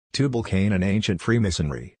Tubal Cain and Ancient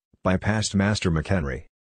Freemasonry, by Past Master Mchenry.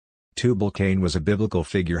 Tubal Cain was a biblical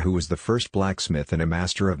figure who was the first blacksmith and a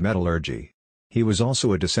master of metallurgy. He was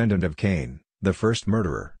also a descendant of Cain, the first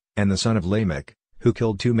murderer, and the son of Lamech, who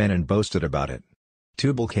killed 2 men and boasted about it.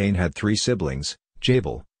 Tubal Cain had 3 siblings: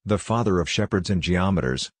 Jabal, the father of shepherds and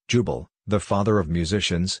geometers; Jubal, the father of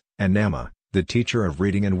musicians; and Nama, the teacher of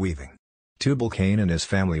reading and weaving. Tubal Cain and his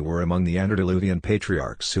family were among the antediluvian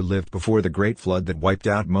patriarchs who lived before the great flood that wiped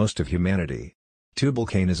out most of humanity. Tubal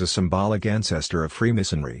Cain is a symbolic ancestor of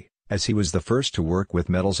Freemasonry, as he was the first to work with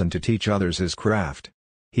metals and to teach others his craft.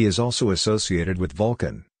 He is also associated with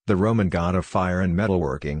Vulcan, the Roman god of fire and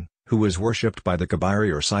metalworking, who was worshipped by the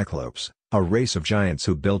Kabiri or Cyclopes, a race of giants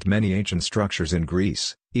who built many ancient structures in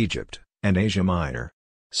Greece, Egypt, and Asia Minor.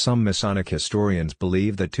 Some Masonic historians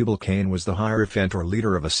believe that Tubal Cain was the hierophant or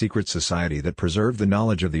leader of a secret society that preserved the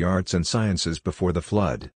knowledge of the arts and sciences before the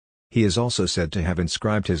flood. He is also said to have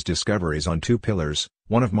inscribed his discoveries on 2 pillars,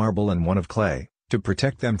 one of marble and one of clay, to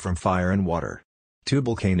protect them from fire and water.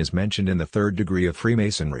 Tubal Cain is mentioned in the 3rd degree of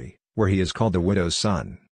Freemasonry, where he is called the widow's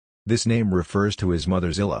son. This name refers to his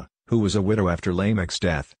mother Zillah, who was a widow after Lamech's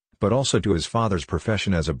death, but also to his father's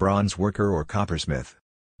profession as a bronze worker or coppersmith.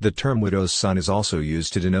 The term widow's son is also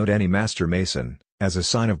used to denote any master mason, as a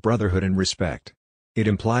sign of brotherhood and respect. It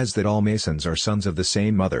implies that all masons are sons of the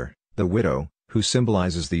same mother, the widow, who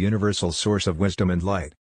symbolizes the universal source of wisdom and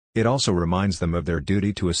light. It also reminds them of their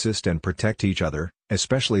duty to assist and protect each other,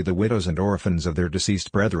 especially the widows and orphans of their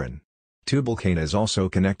deceased brethren. Tubal Cain is also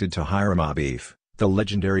connected to Hiram Abiff, the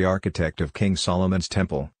legendary architect of King Solomon's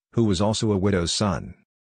temple, who was also a widow's son.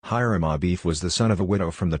 Hiram Abiff was the son of a widow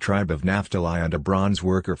from the tribe of Naphtali and a bronze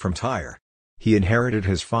worker from Tyre. He inherited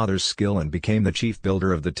his father's skill and became the chief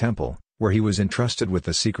builder of the temple, where he was entrusted with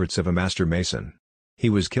the secrets of a master mason. He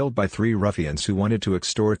was killed by 3 ruffians who wanted to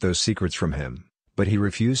extort those secrets from him, but he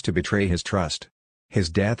refused to betray his trust. His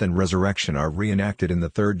death and resurrection are reenacted in the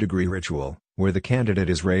 3rd degree ritual, where the candidate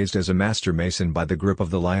is raised as a master mason by the grip of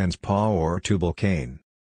the lion's paw or Tubal Cain.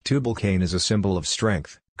 Tubal Cain is a symbol of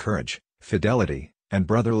strength, courage, fidelity, and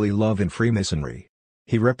brotherly love in Freemasonry.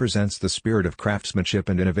 He represents the spirit of craftsmanship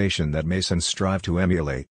and innovation that Masons strive to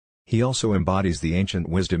emulate. He also embodies the ancient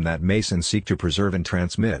wisdom that Masons seek to preserve and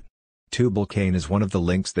transmit. Tubal Cain is one of the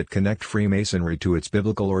links that connect Freemasonry to its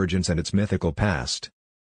biblical origins and its mythical past.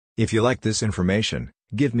 If you like this information,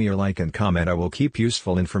 give me a like and comment. I will keep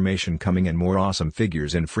useful information coming and more awesome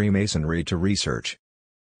figures in Freemasonry to research.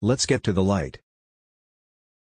 Let's get to the light.